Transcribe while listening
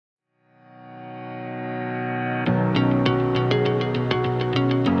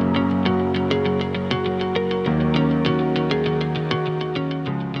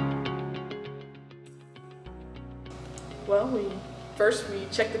First we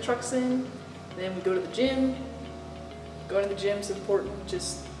check the trucks in, then we go to the gym. Going to the gym is important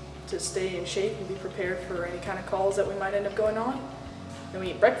just to stay in shape and be prepared for any kind of calls that we might end up going on. Then we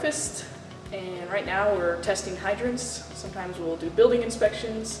eat breakfast, and right now we're testing hydrants. Sometimes we'll do building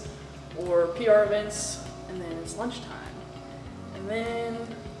inspections or PR events, and then it's lunchtime. And then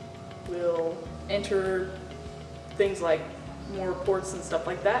we'll enter things like more reports and stuff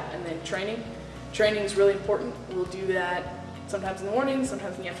like that, and then training. Training is really important. We'll do that sometimes in the morning,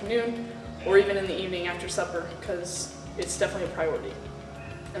 sometimes in the afternoon, or even in the evening after supper, because it's definitely a priority.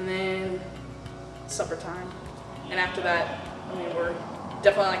 And then supper time. And after that, I mean, we're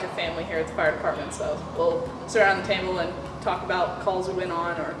definitely like a family here at the fire department, so we'll sit around the table and talk about calls we went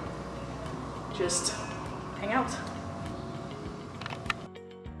on or just hang out.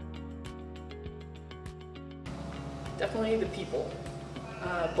 Definitely the people,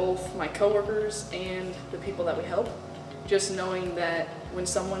 both my coworkers and the people that we help. Just knowing that when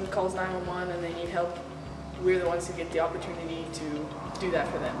someone calls 911 and they need help, we're the ones who get the opportunity to do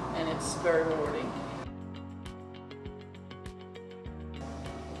that for them, and it's very rewarding.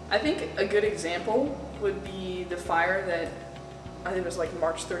 I think a good example would be the fire that I think it was like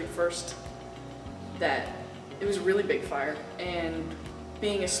March 31st, that it was a really big fire, and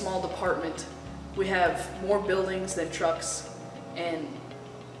being a small department, we have more buildings than trucks, and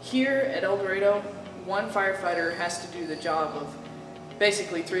here at El Dorado, one firefighter has to do the job of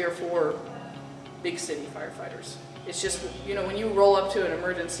basically 3 or 4 big city firefighters. It's just, you know, when you roll up to an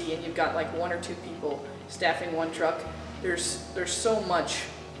emergency and you've got like 1 or 2 people staffing one truck, there's so much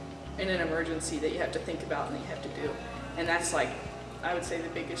in an emergency that you have to think about and that you have to do. And that's like, I would say, the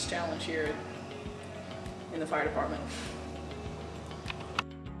biggest challenge here in the fire department.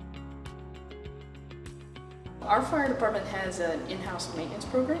 Our fire department has an in-house maintenance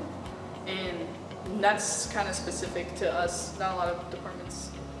program, and that's kind of specific to us. Not a lot of departments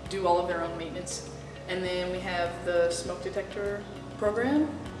do all of their own maintenance. And then we have the smoke detector program.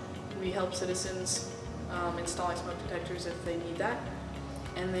 We help citizens installing smoke detectors if they need that.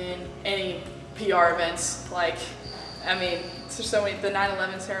 And then any PR events, like, I mean, there's so many, the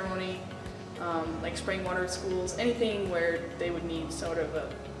 9/11 ceremony, like spraying water at schools, anything where they would need sort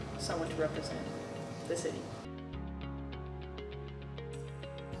of someone to represent the city.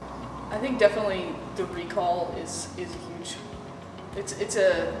 I think definitely the recall is huge. It's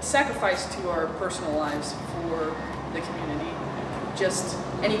a sacrifice to our personal lives for the community. Just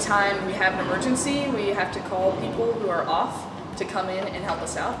anytime we have an emergency, we have to call people who are off to come in and help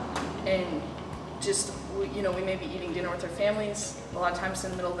us out. And just, you know, we may be eating dinner with our families, a lot of times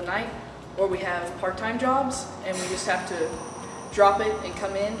in the middle of the night, or we have part-time jobs and we just have to drop it and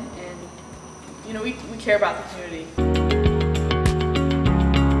come in, and, you know, we care about the community.